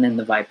Mountain and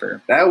the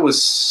Viper. That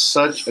was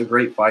such a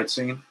great fight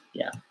scene.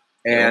 Yeah,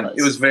 and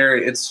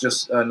it's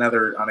just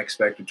another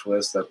unexpected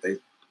twist that they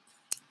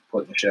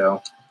put in the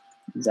show.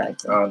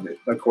 Exactly.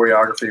 The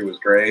choreography was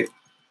great,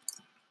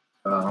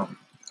 and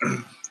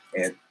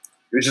it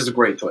was just a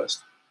great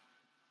twist.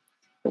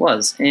 It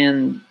was,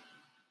 and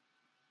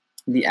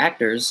the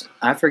actors,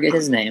 I forget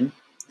his name,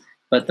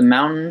 but the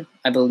Mountain,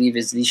 I believe,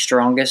 is the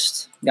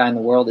strongest guy in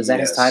the world. Is that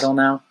his title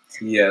now?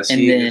 Yes,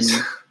 and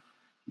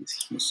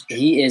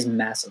he is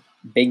massive,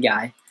 big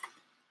guy.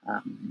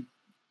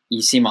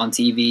 You see him on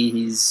TV.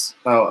 He's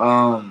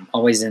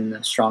always in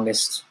the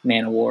Strongest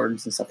Man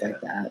awards and stuff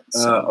like that.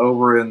 So.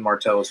 Oberyn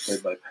Martell is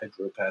played by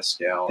Pedro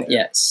Pascal.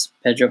 Yes,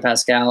 Pedro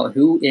Pascal,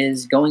 who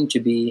is going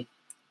to be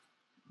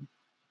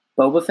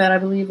Boba Fett, I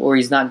believe, or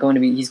he's not going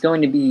to be. He's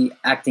going to be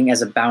acting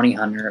as a bounty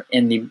hunter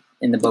in the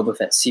Boba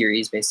Fett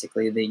series,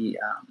 basically the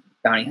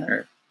bounty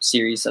hunter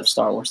series of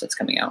Star Wars that's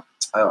coming out.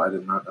 Oh, I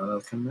did not know that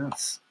was coming out.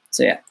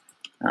 So yeah,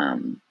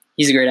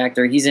 he's a great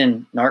actor. He's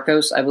in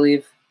Narcos, I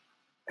believe.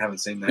 Haven't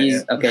seen that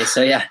yet. Okay,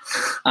 so yeah.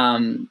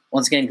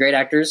 Once again, great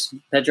actors.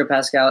 Pedro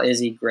Pascal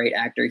is a great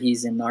actor.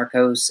 He's in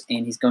Narcos,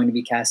 and he's going to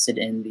be casted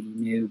in the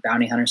new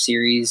Bounty Hunter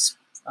series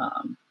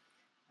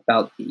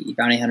about the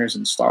bounty hunters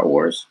in Star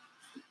Wars.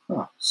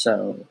 Huh.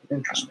 So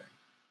Interesting.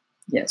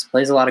 yes,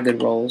 plays a lot of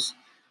good roles.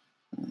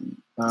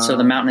 So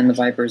The Mountain and the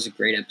Viper is a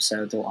great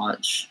episode to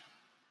watch.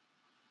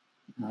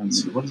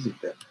 Let's see, what has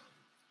it been?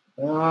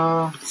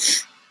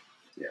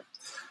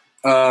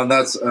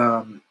 That's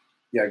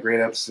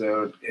great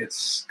episode.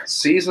 It's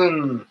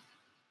season.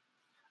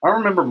 I don't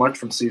remember much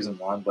from season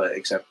 1, but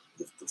except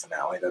the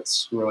finale.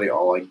 That's really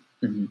all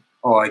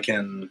I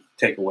can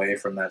take away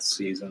from that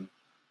season.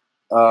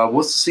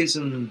 What's the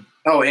season?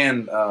 Oh,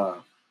 and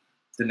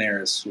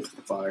Daenerys with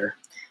the fire.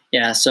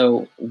 Yeah.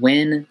 So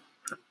when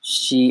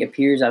she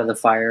appears out of the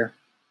fire,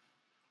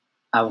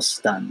 I was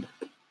stunned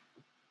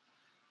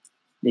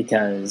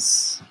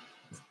because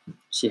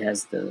she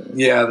has the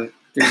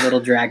 3 little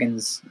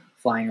dragons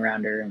flying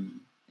around her, and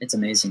it's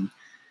amazing.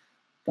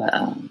 But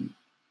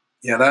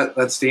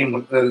that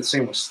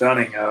scene was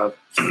stunning.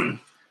 It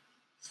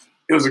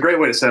was a great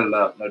way to set it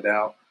up, no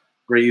doubt.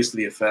 Great use of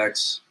the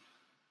effects,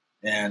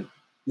 and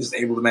just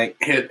able to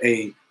hit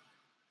a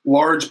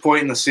large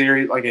point in the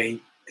series, like a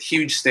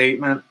huge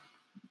statement.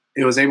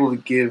 It was able to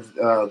give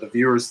the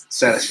viewers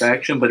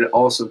satisfaction, but it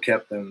also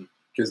kept them,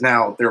 because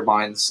now their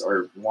minds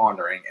are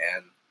wandering,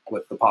 and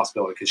with the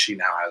possibility, because she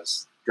now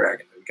has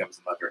dragon who becomes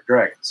the mother of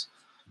dragons.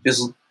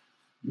 Just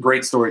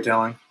great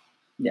storytelling.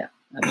 Yeah,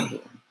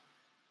 absolutely.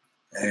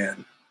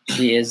 And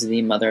she is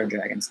the mother of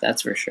dragons,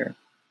 that's for sure.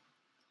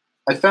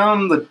 I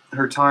found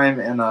her time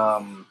in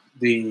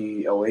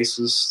the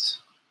Oasis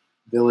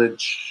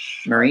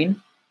Village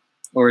Marine,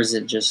 or is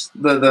it just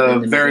the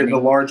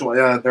large one?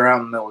 Yeah, they're out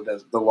in the middle of the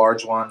desert. The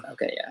large one.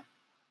 Okay, yeah.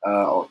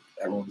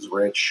 Everyone's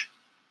rich,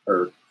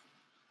 or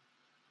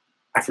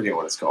I forget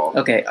what it's called.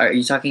 Okay, are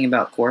you talking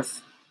about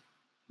Korth?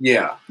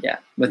 Yeah. Yeah,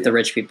 with the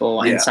rich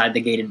people inside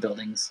the gated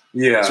buildings.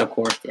 Yeah. So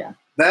Korth, yeah.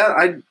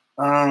 That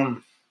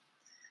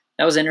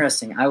was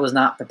interesting. I was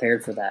not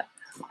prepared for that.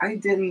 I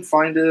didn't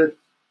find it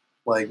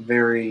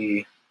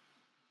very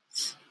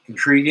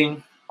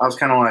intriguing. I was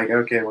kind of like,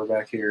 okay, we're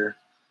back here.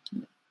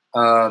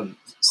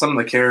 Some of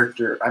the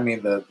character,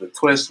 the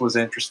twist was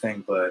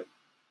interesting, but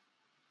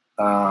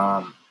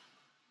I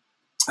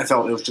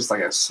felt it was just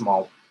like a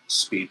small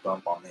speed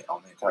bump on the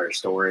entire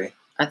story.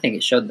 I think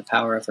it showed the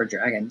power of her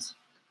dragons.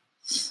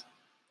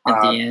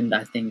 At the end,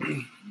 I think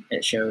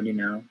it showed,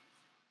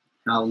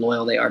 how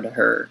loyal they are to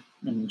her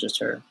and just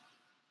her.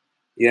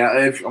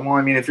 Yeah, if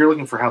you're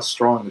looking for how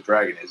strong the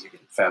dragon is, you can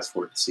fast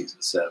forward to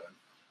season 7.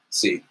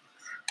 See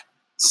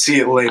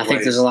it later. I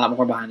think there's a lot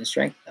more behind the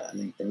strength, though. I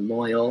think they're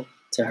loyal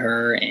to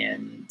her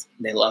and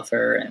they love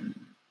her, and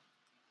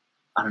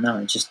I don't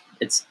know.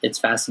 It's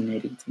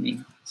fascinating to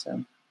me.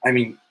 So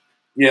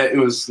it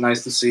was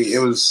nice to see. It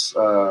was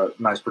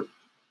nice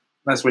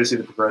way to see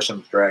the progression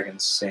of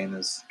dragons, seeing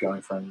as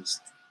going from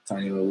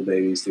tiny little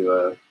babies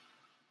to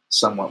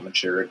somewhat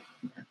matured.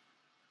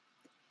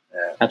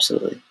 Yeah.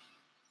 Absolutely.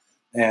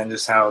 And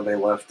just how they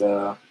left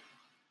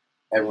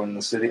everyone in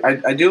the city.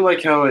 I do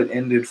like how it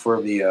ended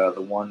for the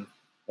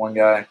one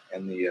guy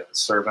and the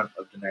servant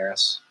of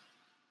Daenerys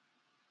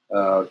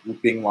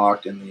being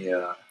locked in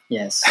the.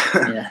 Yes.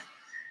 Yeah.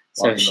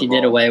 So she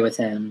did away with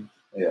him.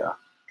 Yeah.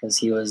 Because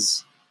he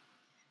was,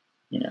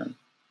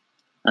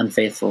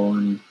 unfaithful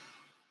and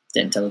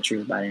didn't tell the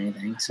truth about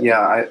anything. So. Yeah,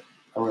 I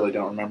really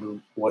don't remember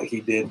what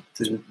he did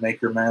to make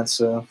her mad.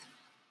 So.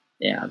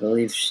 Yeah, I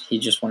believe he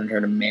just wanted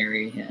her to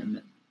marry him.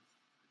 And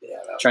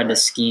tried to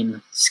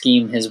scheme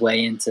his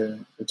way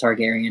into the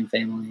Targaryen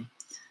family.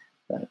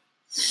 But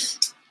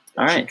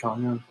all right,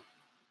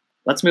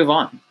 let's move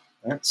on.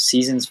 Right.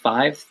 Seasons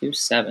 5 through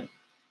 7,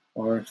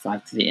 or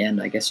 5 to the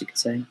end, I guess you could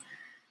say.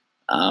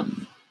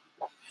 5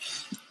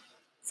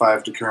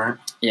 to current.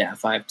 Yeah,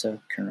 5 to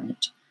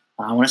current.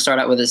 I want to start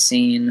out with a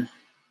scene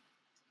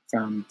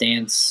from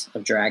Dance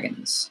of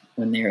Dragons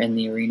when they're in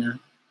the arena.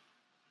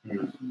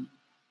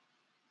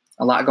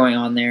 A lot going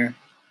on there.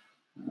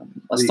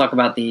 Let's talk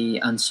about the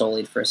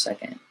Unsullied for a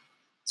second.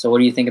 So what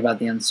do you think about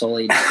the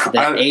Unsullied?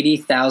 The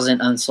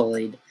 80,000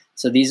 Unsullied.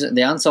 So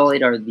the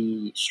Unsullied are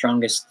the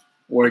strongest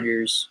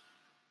warriors.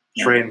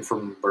 Trained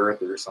from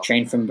birth or something.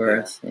 Trained from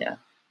birth, yeah.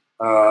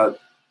 I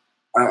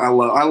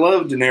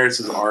love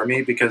Daenerys'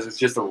 army because it's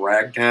just a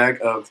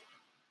ragtag of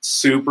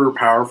super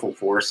powerful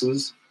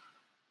forces.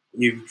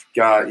 You've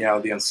got,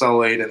 the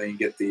Unsullied, and then you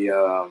get the...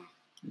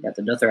 you got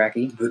the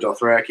Dothraki. The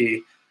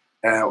Dothraki.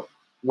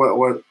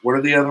 What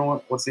are the other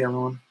one? What's the other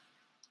one?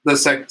 The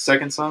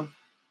second son?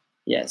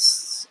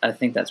 Yes, I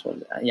think that's what.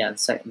 Yeah,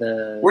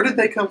 the. Where did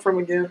they come from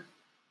again?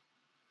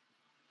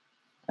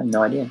 I have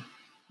no idea.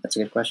 That's a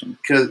good question.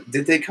 Because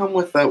did they come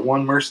with that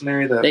one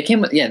mercenary that they came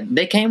with? Yeah,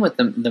 they came with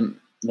the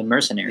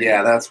mercenary.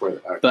 Yeah, that's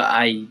where. But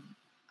I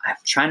I'm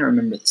trying to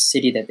remember the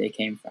city that they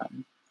came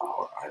from.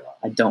 Oh,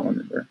 I don't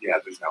remember. yeah,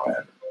 there's no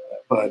ad.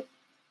 But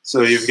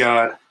so you've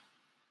got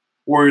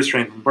warriors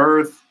trained from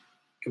birth,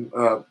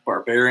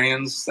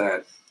 barbarians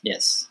that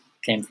Yes,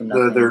 came from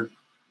nothing.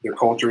 their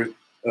culture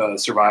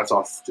survives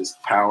off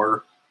just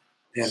power,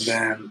 and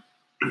then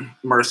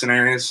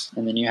mercenaries,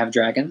 And then you have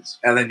dragons.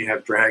 and then you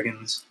have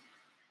dragons,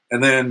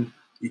 and then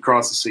you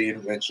cross the sea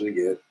and eventually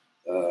get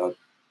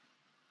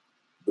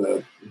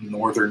the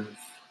Northern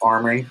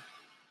Army.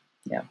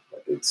 Yeah.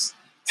 It's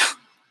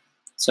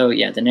So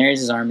yeah,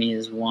 Daenerys' army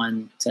is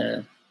one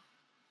to.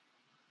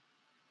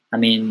 I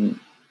mean,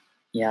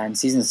 yeah, in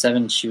season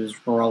 7 she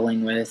was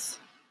rolling with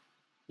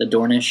the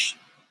Dornish.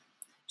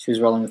 She was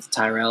rolling with the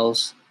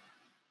Tyrells.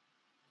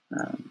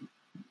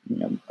 You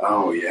know,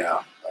 oh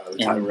yeah, the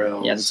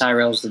Tyrells. Yeah, the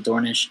Tyrells, the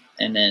Dornish,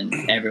 and then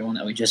everyone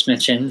that we just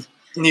mentioned.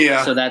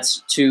 Yeah. So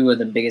that's 2 of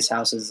the biggest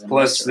houses in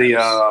Plus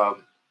Westeros.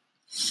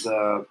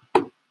 the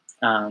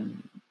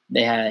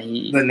They had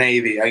the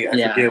Navy. I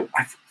forget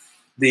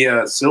the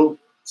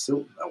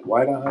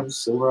White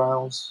Isles, Silver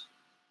Isles.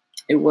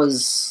 It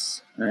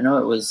was. I know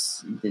it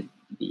was the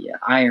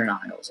Iron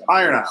Isles.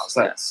 Iron Isles.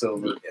 That's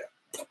silver.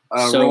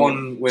 Yeah. So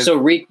rolling with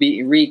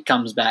Reek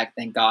comes back,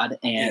 thank God,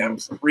 and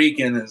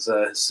Riekon is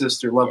a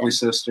sister, lovely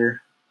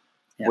sister,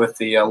 with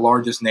the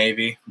largest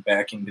navy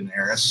backing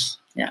Daenerys.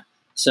 Yeah.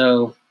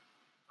 So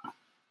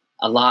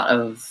a lot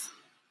of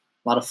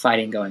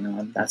fighting going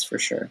on. That's for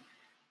sure.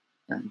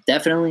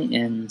 Definitely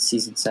in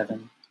season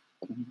 7,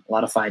 a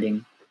lot of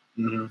fighting.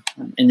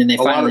 Mm-hmm. And then they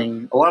a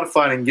lot of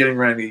fighting, getting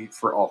ready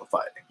for all the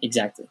fighting.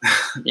 Exactly.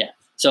 Yeah.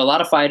 So a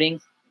lot of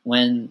fighting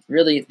when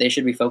really they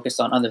should be focused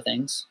on other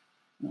things,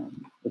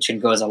 which can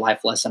go as a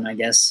life lesson, I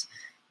guess.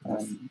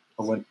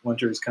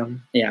 Winter is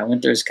coming. Yeah,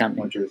 winter is coming.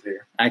 Winter is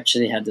here. I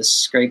actually had to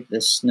scrape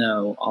the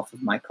snow off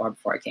of my car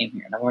before I came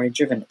here, and I've already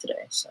driven it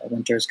today. So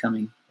winter is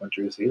coming.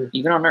 Winter is here.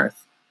 Even on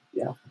Earth.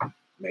 Yeah.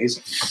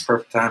 Amazing.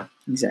 Perfect time.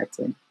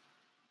 Exactly.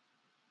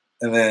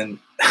 And then,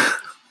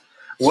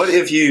 what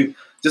if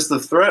just the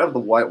threat of the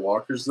White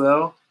Walkers,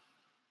 though?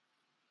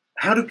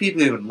 How do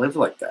people even live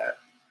like that?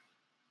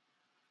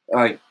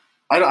 Like,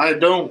 I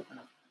don't.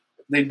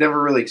 They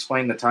never really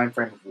explained the time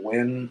frame of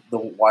when the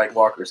White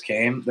Walkers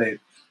came.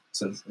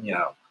 Since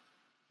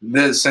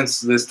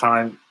this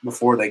time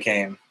before they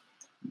came,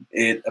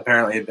 it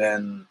apparently had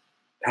been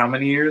how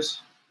many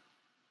years?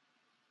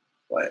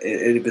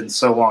 It had been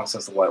so long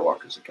since the White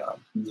Walkers had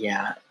come.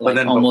 Yeah,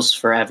 almost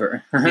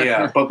forever.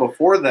 Yeah, but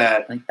before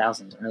that, like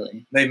thousands,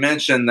 really. They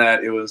mentioned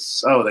that it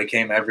was they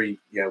came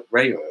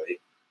regularly.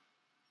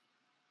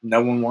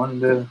 No one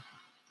wanted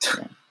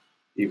to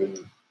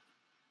even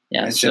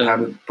mention how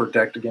to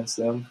protect against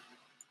them.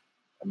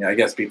 I mean, I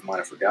guess people might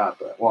have forgot,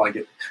 but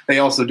they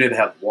also did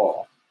have the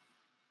wall,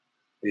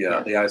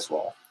 the ice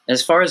wall.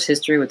 As far as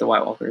history with the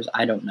White Walkers,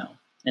 I don't know.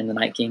 And the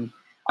Night King,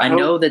 I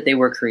know that they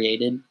were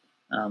created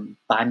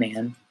by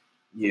man.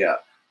 Yeah,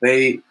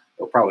 they'll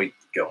probably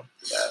go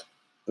into that.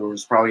 There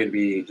was probably going to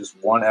be just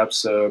one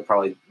episode,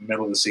 probably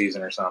middle of the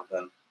season or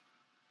something,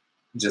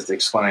 just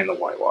explaining the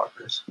White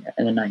Walkers. Yeah,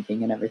 and the Night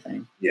King and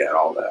everything. Yeah, and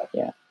all that.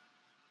 Yeah.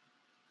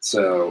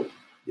 So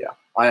yeah,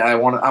 I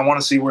want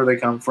to see where they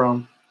come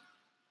from.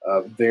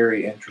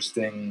 Very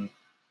interesting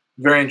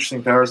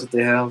powers that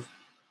they have,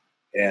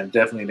 and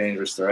definitely dangerous threat.